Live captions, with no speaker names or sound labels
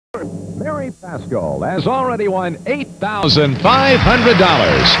Mary Pascal has already won $8,500.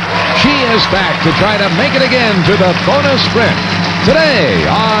 She is back to try to make it again to the bonus sprint. Today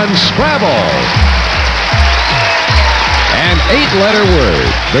on Scrabble. An 8-letter word.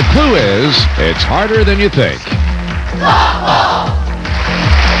 The clue is, it's harder than you think.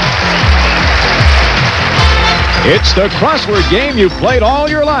 It's the crossword game you've played all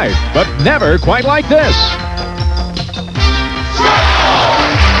your life, but never quite like this.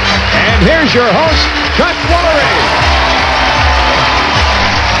 And here's your host, Chuck Woolery.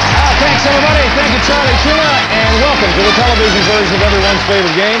 Thanks, everybody. Thank you, Charlie Sheila, and welcome to the television version of everyone's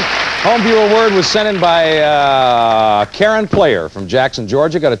favorite game. Home viewer word was sent in by Karen Player from Jackson,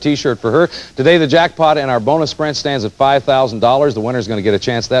 Georgia. Got a T-shirt for her. Today, the jackpot in our bonus sprint stands at $5,000. The winner's going to get a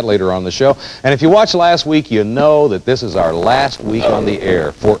chance at that later on in the show. And if you watched last week, you know that this is our last week on the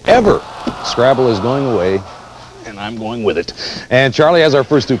air. Forever, Scrabble is going away, and I'm going with it. And Charlie has our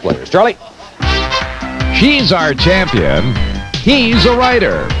first two players. Charlie. She's our champion. He's a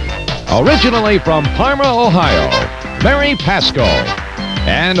writer. Originally from Parma, Ohio, Mary Pascal.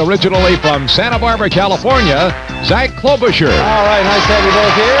 And originally from Santa Barbara, California, Zach Klobuchar. All right, nice to have you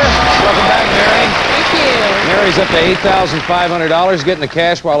both here. Welcome back, Mary. Thank you. Mary's up to $8,500, getting the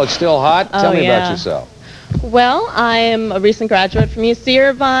cash while it's still hot. Tell me about yourself. Well, I am a recent graduate from UC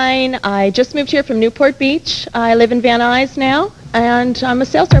Irvine. I just moved here from Newport Beach. I live in Van Nuys now, and I'm a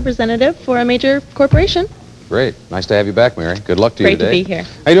sales representative for a major corporation. Great. Nice to have you back, Mary. Good luck to you today. Great to be here.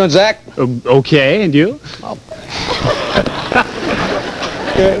 How you doing, Zach? Okay, and you? Oh.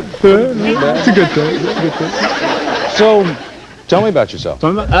 It's a good thing. So, tell me about yourself.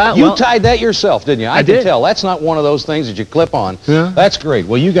 You tied that yourself, didn't you? I did. can tell. That's not one of those things that you clip on. Yeah. That's great.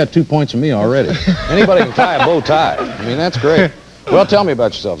 Well, you got 2 points from me already. Anybody can tie a bow tie. I mean, that's great. Well, tell me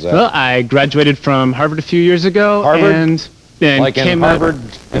about yourself, Zach. Well, I graduated from Harvard a few years ago. Harvard? And like in Harvard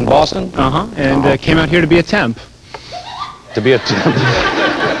in Boston? And came out here to be a temp. To be a temp.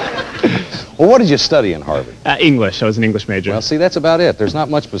 Well, what did you study in Harvard? English. I was an English major. Well, see, that's about it. There's not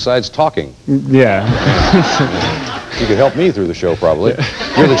much besides talking. Yeah. You could help me through the show, probably.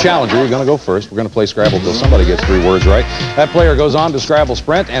 You're the challenger. You're going to go first. We're going to play Scrabble until somebody gets 3 words right. That player goes on to Scrabble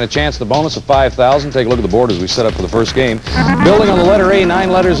Sprint and a chance at the bonus of $5,000. Take a look at the board as we set up for the first game. Building on the letter A,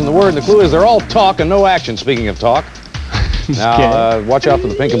 9 letters in the word. And the clue is they're all talk and no action, speaking of talk. Now, watch out for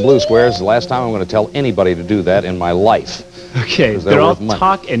the pink and blue squares. The last time I'm going to tell anybody to do that in my life. Okay, they're all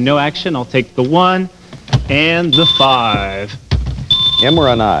talk and no action. I'll take the 1 and the 5. M or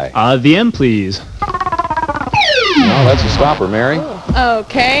an I? The M, please. No, that's a stopper, Mary.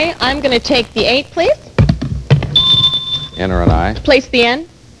 Okay, I'm going to take the 8, please. N or an I? Place the N.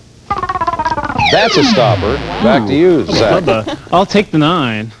 That's a stopper. Back to you, Zach. I'll take the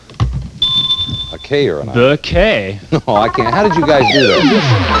 9. A K or an I? The K. No, I can't. How did you guys do that?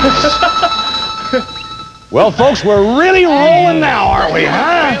 Well, folks, we're really rolling now, aren't we,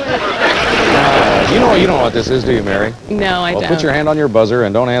 huh? You know what this is, do you, Mary? No, I don't. Put your hand on your buzzer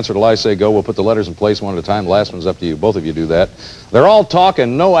and don't answer till I say go. We'll put the letters in place one at a time. The last one's up to you. Both of you do that. They're all talk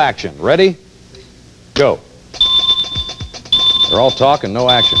and no action. Ready? Go. They're all talk and no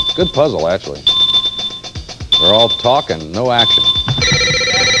action. Good puzzle, actually. They're all talk and no action.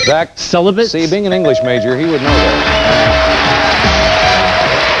 Zach? Celibate? See, being an English major, he would know that.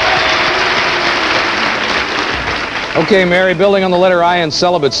 Okay, Mary, building on the letter I in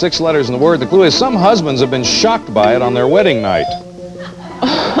celibate, 6 letters in the word. The clue is some husbands have been shocked by it on their wedding night.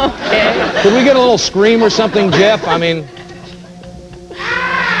 Okay. Could we get a little scream or something, Jeff? I mean...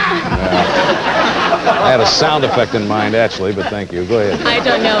 I had a sound effect in mind, actually, but thank you. Go ahead. I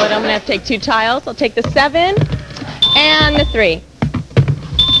don't know it. I'm going to have to take 2 tiles. I'll take the 7 and the 3.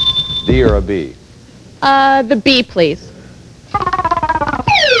 D or a B? The B, please.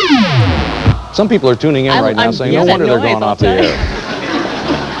 Some people are tuning in right now saying, no wonder they're going off the air.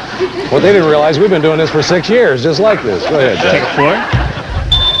 Well, they didn't realize we've been doing this for 6 years, just like this. Go ahead, Jack.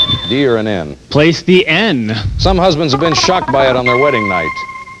 Take 4. D or an N? Place the N. Some husbands have been shocked by it on their wedding night.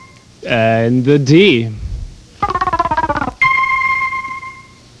 And the D.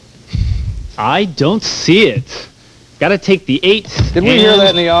 I don't see it. Gotta take the 8. Did we hear that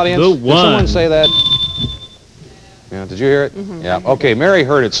in the audience? The 1. Did someone say that? Yeah, did you hear it? Yeah. Okay, Mary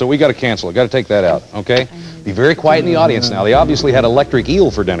heard it, so we got to cancel it. Got to take that out, okay? Be very quiet in the audience now. They obviously had electric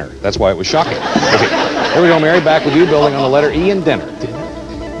eel for dinner. That's why it was shocking. Okay, here we go, Mary. Back with you, building on the letter E in dinner.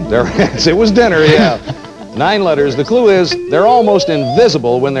 There, it was dinner, yeah. 9 letters. The clue is they're almost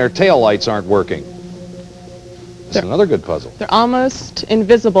invisible when their taillights aren't working. That's another good puzzle. They're almost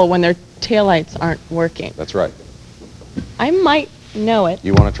invisible when their taillights aren't working. That's right. I might know it.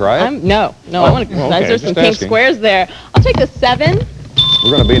 You want to try it? No, I want to. Okay, There's some just pink asking. squares there. I'll take the 7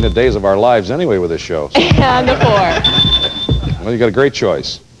 We're going to be in the days of our lives anyway with this show. So. And the 4. Well, you got a great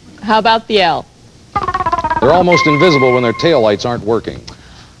choice. How about the L? They're almost invisible when their taillights aren't working.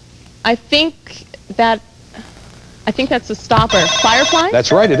 I think that's a stopper. Firefly?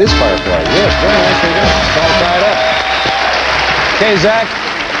 That's right, it is Firefly. Yes, very nicely done. It's all tied up. Okay, Zach.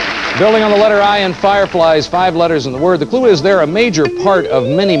 Building on the letter I in Fireflies, 5 letters in the word. The clue is they're a major part of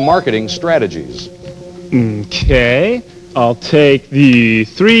many marketing strategies. Okay. I'll take the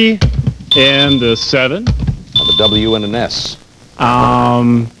 3 and the 7. The W and an S.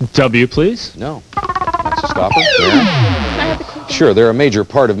 W, please. No. That's a stopper. Yeah. Sure, they're a major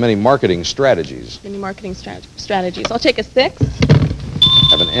part of many marketing strategies. Many marketing strategies. I'll take a 6.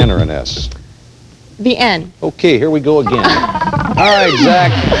 Have an N or an S. The N. Okay, here we go again. All right,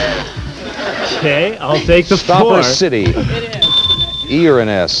 Zach. Okay, I'll take the Stopper 4. City. It is. E or an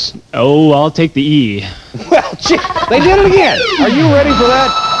S. Oh, I'll take the E. Well, gee, they did it again. Are you ready for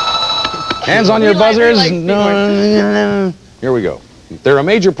that? Hands on your buzzers. No. Here we go. They're a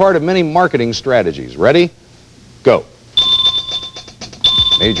major part of many marketing strategies. Ready? Go.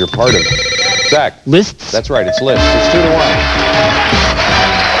 Major part of Zach. Lists? That's right, it's lists. It's 2-1.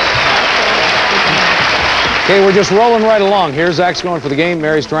 Okay, we're just rolling right along here. Zach's going for the game.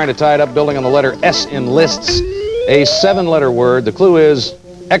 Mary's trying to tie it up, building on the letter S in lists. A 7-letter word. The clue is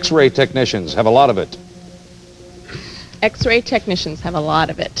X-ray technicians have a lot of it. X-ray technicians have a lot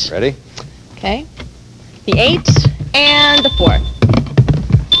of it. Ready? Okay. The 8 and the 4.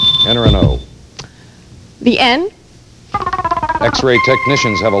 N or an O. The N. X-ray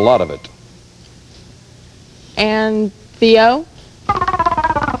technicians have a lot of it. And the O.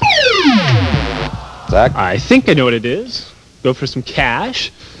 Zach? I think I know what it is. Go for some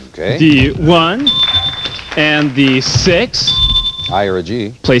cash. Okay. The 1 and the 6. I or a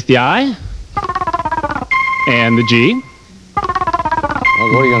G. Place the I. And the G. Well,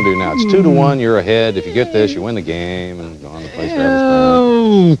 what are you going to do now? It's 2-1. You're ahead. If you get this, you win the game and go on to play Scrabble.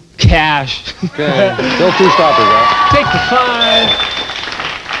 Oh, cash. Okay. Still 2 stoppers out. Take the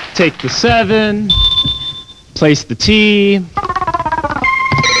 5. Take the 7. Place the T.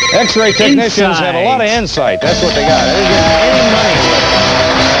 X-ray technicians have a lot of insight. That's what they got. They didn't get any money with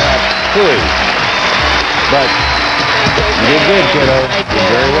it. But you did good, kiddo. You did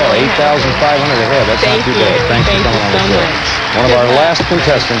very well. 8,500 ahead. That's not too bad. Thanks for coming on the show. One of our last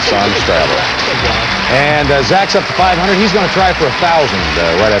contestants on Scrabble. And Zach's up to 500. He's going to try for 1,000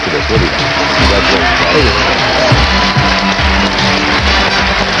 right after this. What do you think? Congratulations.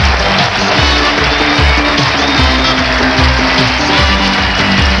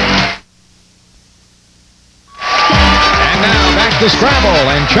 To Scrabble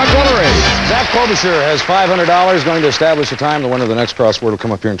and Chuck Woolery. Zach Klobuchar has $500, going to establish a time. The winner of the next crossword will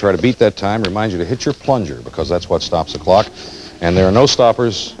come up here and try to beat that time. Remind you to hit your plunger, because that's what stops the clock. And there are no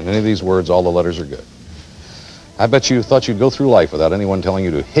stoppers in any of these words. All the letters are good. I bet you thought you'd go through life without anyone telling you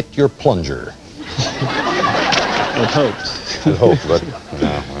to hit your plunger. I'd hoped. I'd hoped, but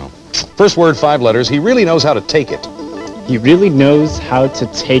no, well. First word, 5 letters. He really knows how to take it. He really knows how to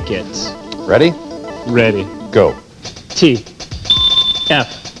take it. Ready? Ready. Go. T.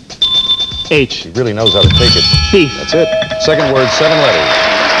 F. H. He really knows how to take it. Thief. That's it. Second word, 7 letters.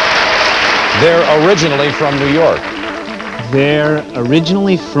 They're originally from New York. They're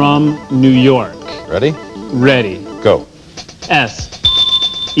originally from New York. Ready? Ready. Go. S.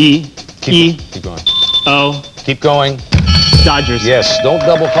 E. Keep going. O. Keep going. Dodgers. Yes, don't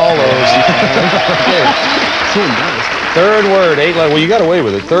double call those. Okay. Third word, 8 letters. Well, you got away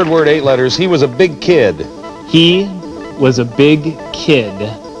with it. Third word, 8 letters. He was a big kid. He was a big kid.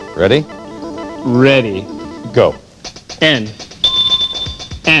 Ready? Ready. Go. N.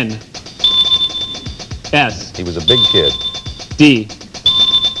 N. S. He was a big kid. D.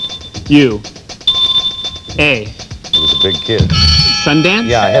 U. A. He was a big kid. Sundance?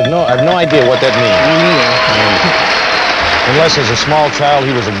 Yeah, I have no idea what that means. Unless as a small child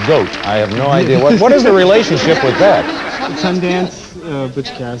he was a goat. I have no idea. What is the relationship with that? Sundance,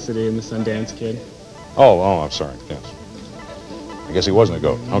 Butch Cassidy and the Sundance Kid. Oh, I'm sorry. Yes. I guess he wasn't a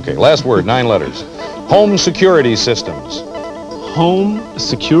goat. Okay, last word, 9 letters. Home security systems. Home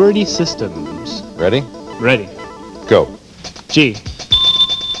security systems. Ready? Ready. Go. G.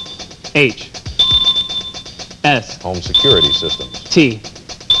 H. S. Home security systems. T.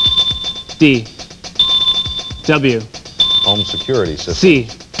 D. W. Home security systems. C.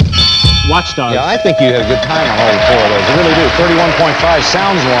 Watchdogs. Yeah, I think you had a good time on all 4 of those. I really do. 31.5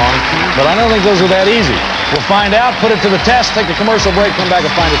 sounds long, but I don't think those are that easy. We'll find out, put it to the test, take a commercial break, come back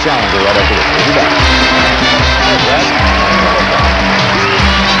and find a challenger right after this. We'll be back.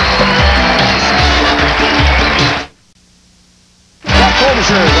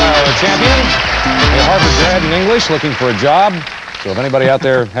 Klobuchar is our champion. A Harvard grad in English looking for a job. So if anybody out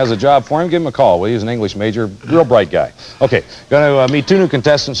there has a job for him, give him a call. Well, he's an English major, real bright guy. Okay, going to meet two new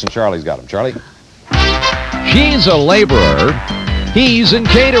contestants, and Charlie's got them. Charlie? She's a laborer. He's in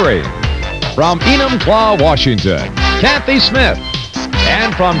catering. From Enumclaw, Washington, Kathy Smith.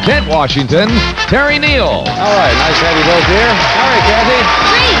 And from Kent, Washington, Terry Neal. All right, nice to have you both here. All right, Kathy.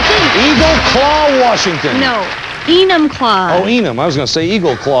 Great, thanks. Eagle Claw, Washington. No, Enumclaw. Oh, Enum. I was going to say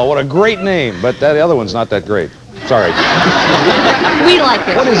Eagle Claw. What a great name, but that other one's not that great. Sorry. We like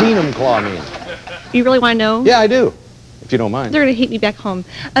it. What does Enumclaw mean? You really want to know? Yeah, I do, if you don't mind. They're going to hate me back home.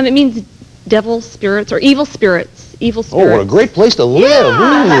 It means devil spirits or evil spirits. Evil spirits. Oh, what a great place to live.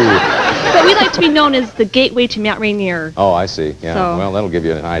 Yeah. But we like to be known as the gateway to Mount Rainier. Oh, I see. Yeah. So. Well, that'll give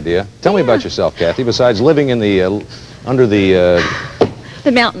you an idea. Tell me about yourself, Kathy. Besides living in the under the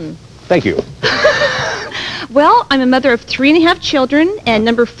mountain. Thank you. Well, I'm a mother of 3.5 children, and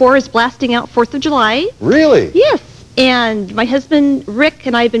number 4 is blasting out 4th of July. Really? Yes. And my husband Rick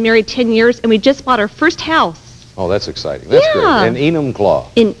and I have been married 10 years, and we just bought our first house. Oh, that's exciting. That's Yeah. great. In Enumclaw.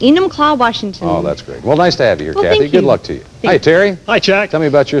 In Enumclaw, Washington. Oh, that's great. Well, nice to have you here, Well, Kathy. thank Good you. luck to you. Thank Hi, you. Terry. Hi, Chuck. Tell me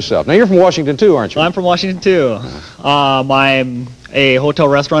about yourself. Now, you're from Washington, too, aren't you? I'm from Washington, too. I'm a hotel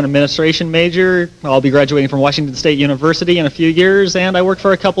restaurant administration major. I'll be graduating from Washington State University in a few years, and I work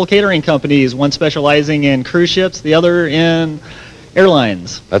for a couple catering companies, one specializing in cruise ships, the other in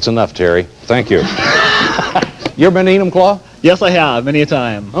airlines. That's enough, Terry. Thank you. You ever been to Enumclaw? Yes, I have, many a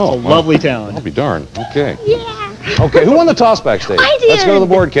time. Oh, it's a well, lovely town. I'll be darned. Okay. Yeah. Okay, who won the toss backstage? I did. Let's go to the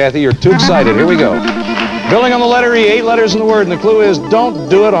board, Kathy. You're too excited. Here we go. Building on the letter E, 8 letters in the word, and the clue is don't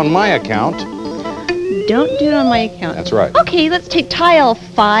do it on my account. Don't do it on my account. That's right. Okay, let's take tile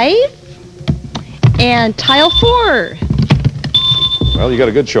 5 and tile 4. Well, you got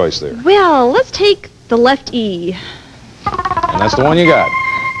a good choice there. Well, let's take the left E. And that's the one you got.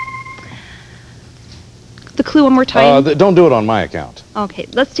 The clue one more time. Don't do it on my account. Okay,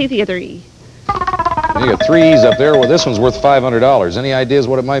 let's take the other E. You got 3 E's up there. Well, this one's worth $500. Any ideas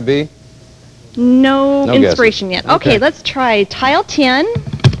what it might be? No No inspiration guesses. yet. Okay, Okay. let's try tile 10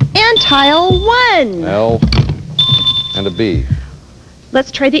 and tile 1. L and a B.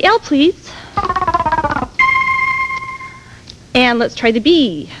 Let's try the L, please. And let's try the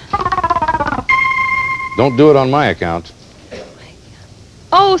B. Don't do it on my account.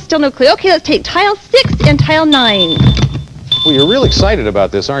 Oh, still no clue. Okay, let's take tile 6 and tile 9. Well, you're real excited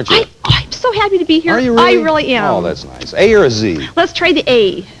about this, aren't you? I'm so happy to be here. Are you really? I really am. Oh, that's nice. A or a Z? Let's try the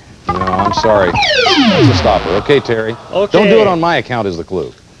A. No, I'm sorry. That's a stopper. Okay, Terry. Okay. Don't do it on my account is the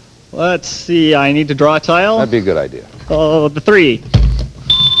clue. Let's see, I need to draw a tile. That'd be a good idea. Oh, the 3.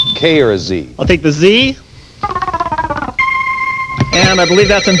 K or a Z? I'll take the Z. And I believe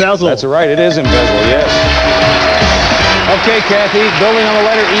that's embezzle. That's right. It is embezzle, yes. Okay, Kathy, building on the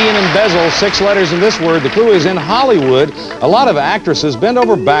letter E and embezzle, 6 letters in this word. The clue is in Hollywood. A lot of actresses bend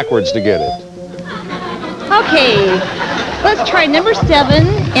over backwards to get it. Okay, let's try number 7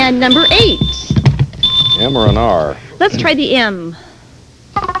 and number 8. M or an R? Let's try the M.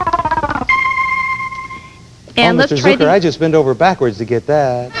 And let's Mr. try Zucker, I the just bend over backwards to get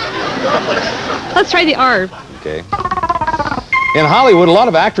that. let's try the R. Okay. In Hollywood, a lot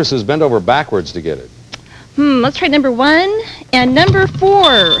of actresses bend over backwards to get it. Let's try number 1 and number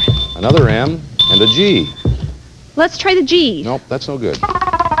 4. Another M and a G. Let's try the G. Nope, that's no good.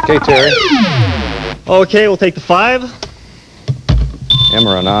 Okay, Terry. Okay, we'll take the 5. M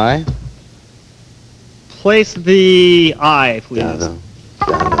or an I? Place the I, please.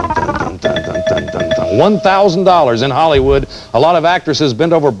 $1,000 in Hollywood. A lot of actresses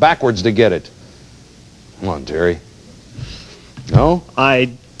bend over backwards to get it. Come on, Terry. No?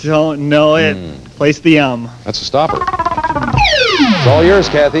 I don't know it. Place the M. That's a stopper. It's all yours,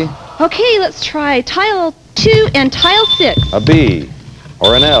 Kathy. Okay, let's try tile 2 and tile 6. A B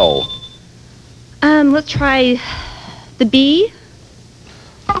or an L. Let's try the B.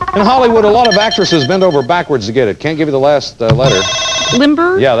 In Hollywood, a lot of actresses bend over backwards to get it. Can't give you the last letter.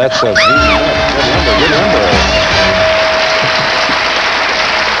 Limber. Yeah, that's a good number.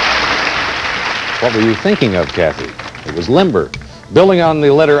 What were you thinking of, Kathy? It was limber. Building on the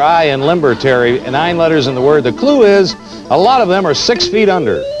letter I in limber, Terry, 9 letters in the word. The clue is a lot of them are 6 feet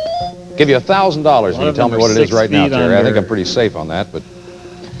under. Give you $1,000 when you tell me what it is right now, Terry. I think I'm pretty safe on that, but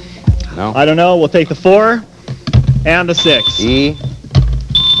no. I don't know. We'll take the 4 and the 6. E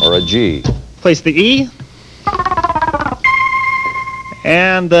or a G? Place the E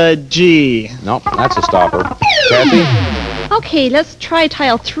and the G. Nope, that's a stopper. Kathy? Okay, let's try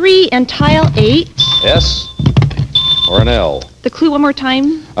tile 3 and tile 8. S or an L? The clue one more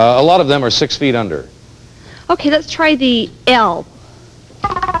time. A lot of them are 6 feet under. Okay, let's try the L.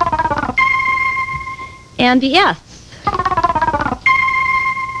 and the S.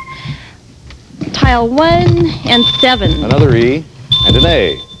 Tile 1 and 7. Another E and an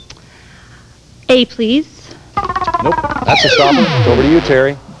A. A, please. Nope, that's a stopper. Over to you,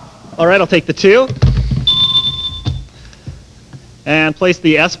 Terry. All right, I'll take the 2. And place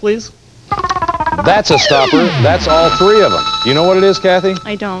the S, please. That's a stopper. That's all 3 of them. Do you know what it is, Kathy?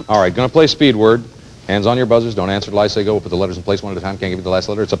 I don't. All right, going to play speed word. Hands on your buzzers. Don't answer till I say go. We'll put the letters in place one at a time. Can't give you the last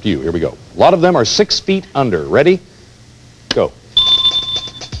letter. It's up to you. Here we go. A lot of them are 6 feet under. Ready? Go.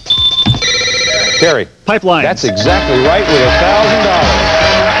 Terry. Pipeline. That's exactly right with $1,000.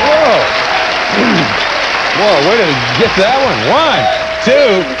 Whoa. Whoa, way to get that one. 1,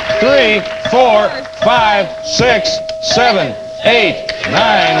 2, 3, 4, 5, 6, 7, 8, 9,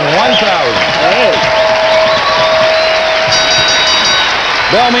 1,000.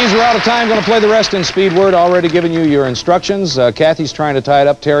 Bell means we're out of time. Going to play the rest in speed word. Already given you your instructions. Kathy's trying to tie it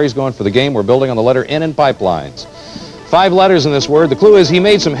up. Terry's going for the game. We're building on the letter N in pipelines. 5 letters in this word. The clue is he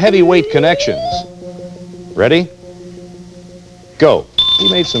made some heavyweight connections. Ready? Go. He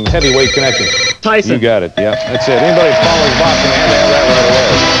made some heavyweight connections. Tyson. You got it. Yep, that's it. Anybody that follows boxing had to have that right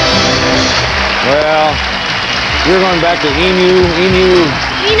away. Well, you're going back to Enum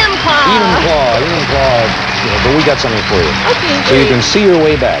Claw. But we got something for you. Okay, So you can see your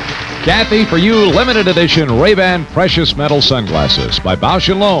way back. Kathy, for you, limited edition Ray-Ban Precious Metal Sunglasses by Bausch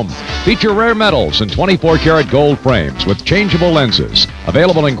 & Lomb. Feature rare metals and 24-karat gold frames with changeable lenses.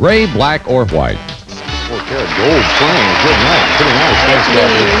 Available in gray, black, or white. 4-karat gold frame. Good night. Pretty nice. Thanks,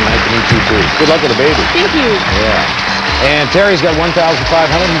 Kathy. Nice to meet you, too. Good luck with the baby. Thank you. Yeah. And Terry's got 1,500.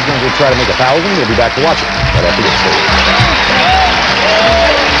 He's going to try to make 1,000. We'll be back to watch it right after this.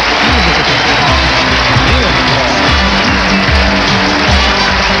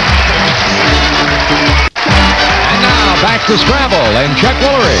 Back to Scrabble and Chuck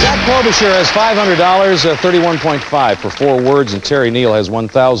Woolery. Jack Klobuchar has $500, 31.5 for 4 words, and Terry Neal has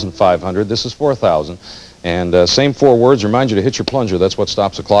 1,500. This is 4,000. And same 4 words. Remind you to hit your plunger. That's what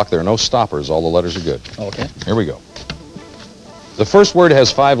stops the clock. There are no stoppers. All the letters are good. Okay. Here we go. The first word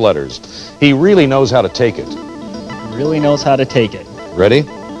has 5 letters. He really knows how to take it. Really knows how to take it. Ready?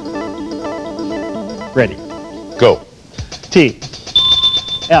 Ready. Go. T.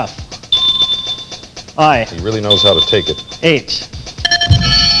 F. I. He really knows how to take it. H.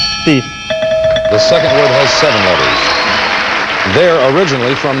 Thief. The second word has 7 letters. They're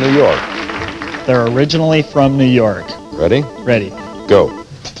originally from New York. They're originally from New York. Ready? Ready. Go.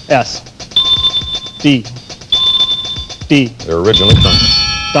 S. D. D. They're originally from...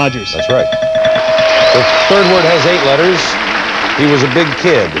 Dodgers. That's right. The third word has 8 letters. He was a big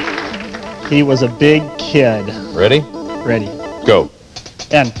kid. He was a big kid. Ready? Ready. Go.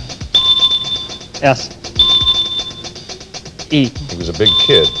 N. S. E. He was a big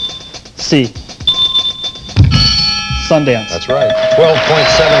kid. C. Sundance. That's right.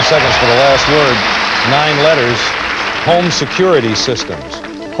 12.7 seconds for the last word. 9 letters. Home security systems.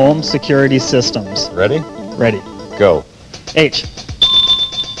 Home security systems. Ready? Ready. Go. H.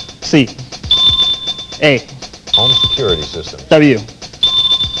 C. A. Home security systems. W.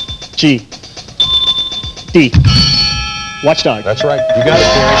 G. D. Watchdog. That's right. You got it,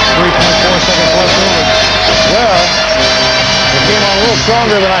 Terry. 3.4 seconds left over. Well, it came on a little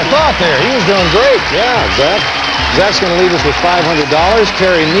stronger than I thought there. He was doing great. Yeah, Zach. Zach's going to leave us with $500.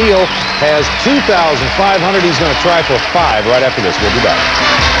 Terry Neal has $2,500. He's going to try for 5 right after this. We'll be back.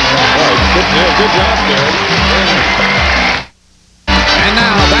 All right. Good job, Terry. And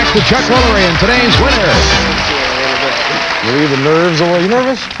now back to Chuck Woolery and today's winner. Were you the nerves a little? You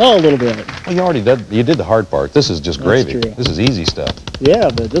nervous? Oh, a little bit. Well, you already did. You did the hard part. This is just gravy. true. This is easy stuff.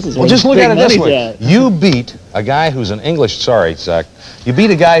 Yeah, but this is Well, just look at it this way. You beat a guy who's an English. Sorry, Zach. You beat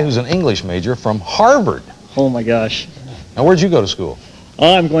a guy who's an English major from Harvard. Oh my gosh. Now, where'd you go to school?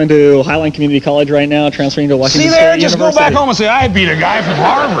 I'm going to Highline Community College right now, transferring to Washington See there? State Just University. go back home and say, I beat a guy from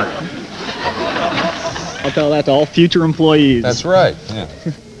Harvard. I'll tell that to all future employees. That's right. Yeah.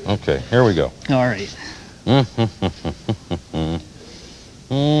 Okay, here we go. All right.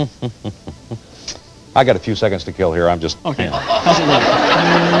 I got a few seconds to kill here. I'm just... Okay. How's it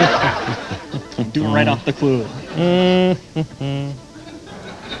look? Do it right off the clue.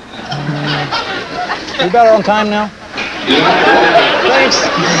 We better on time now? Thanks.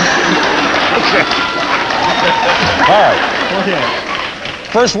 Okay. All right. Okay.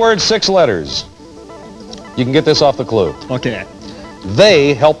 First word, 6 letters. You can get this off the clue. Okay.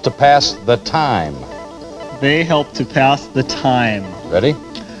 They help to pass the time. They help to pass the time. Ready?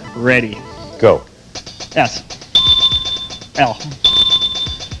 Ready. Go. S. L.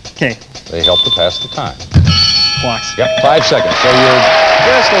 K. They help to pass the time. Clocks. Yep, 5 seconds. So you're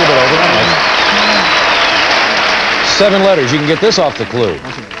just a little bit over. 7 letters. You can get this off the clue.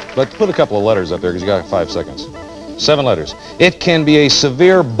 But put a couple of letters up there because you got 5 seconds. 7 letters. It can be a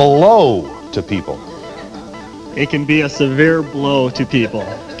severe blow to people. It can be a severe blow to people.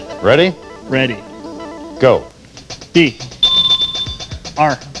 Ready? Ready. Go. D.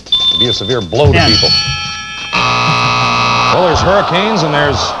 R. It can be a severe blow to N. people. Well, there's hurricanes and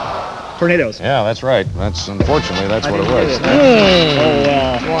there's... Tornadoes. Yeah, that's right. Unfortunately, that's what it didn't was. get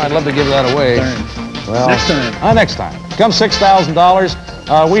it. Well, I'd love to give that away. Well, Next time. Next time. Come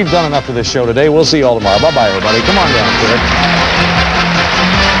 $6,000. We've done enough for this show today. We'll see you all tomorrow. Bye-bye, everybody. Come on down, kid.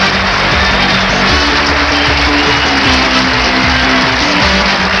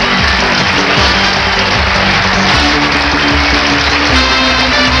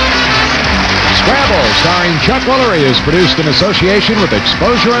 Scrabble, starring Chuck Woolery, is produced in association with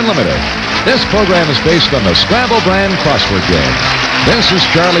Exposure Unlimited. This program is based on the Scrabble brand crossword game. This is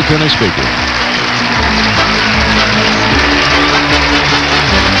Charlie Cooney speaking.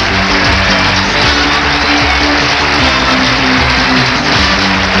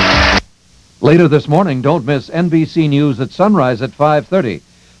 Later this morning, don't miss NBC News at sunrise at 5:30,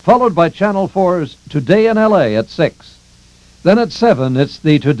 followed by Channel 4's Today in L.A. at 6. Then at 7, it's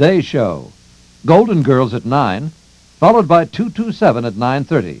the Today Show. Golden Girls at 9, followed by 227 at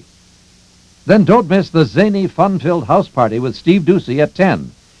 9:30. Then don't miss the zany, fun-filled house party with Steve Ducey at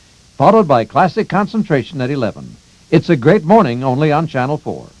 10, followed by Classic Concentration at 11. It's a great morning only on Channel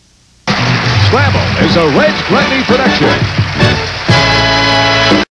 4. Scrabble is a Red Granny production.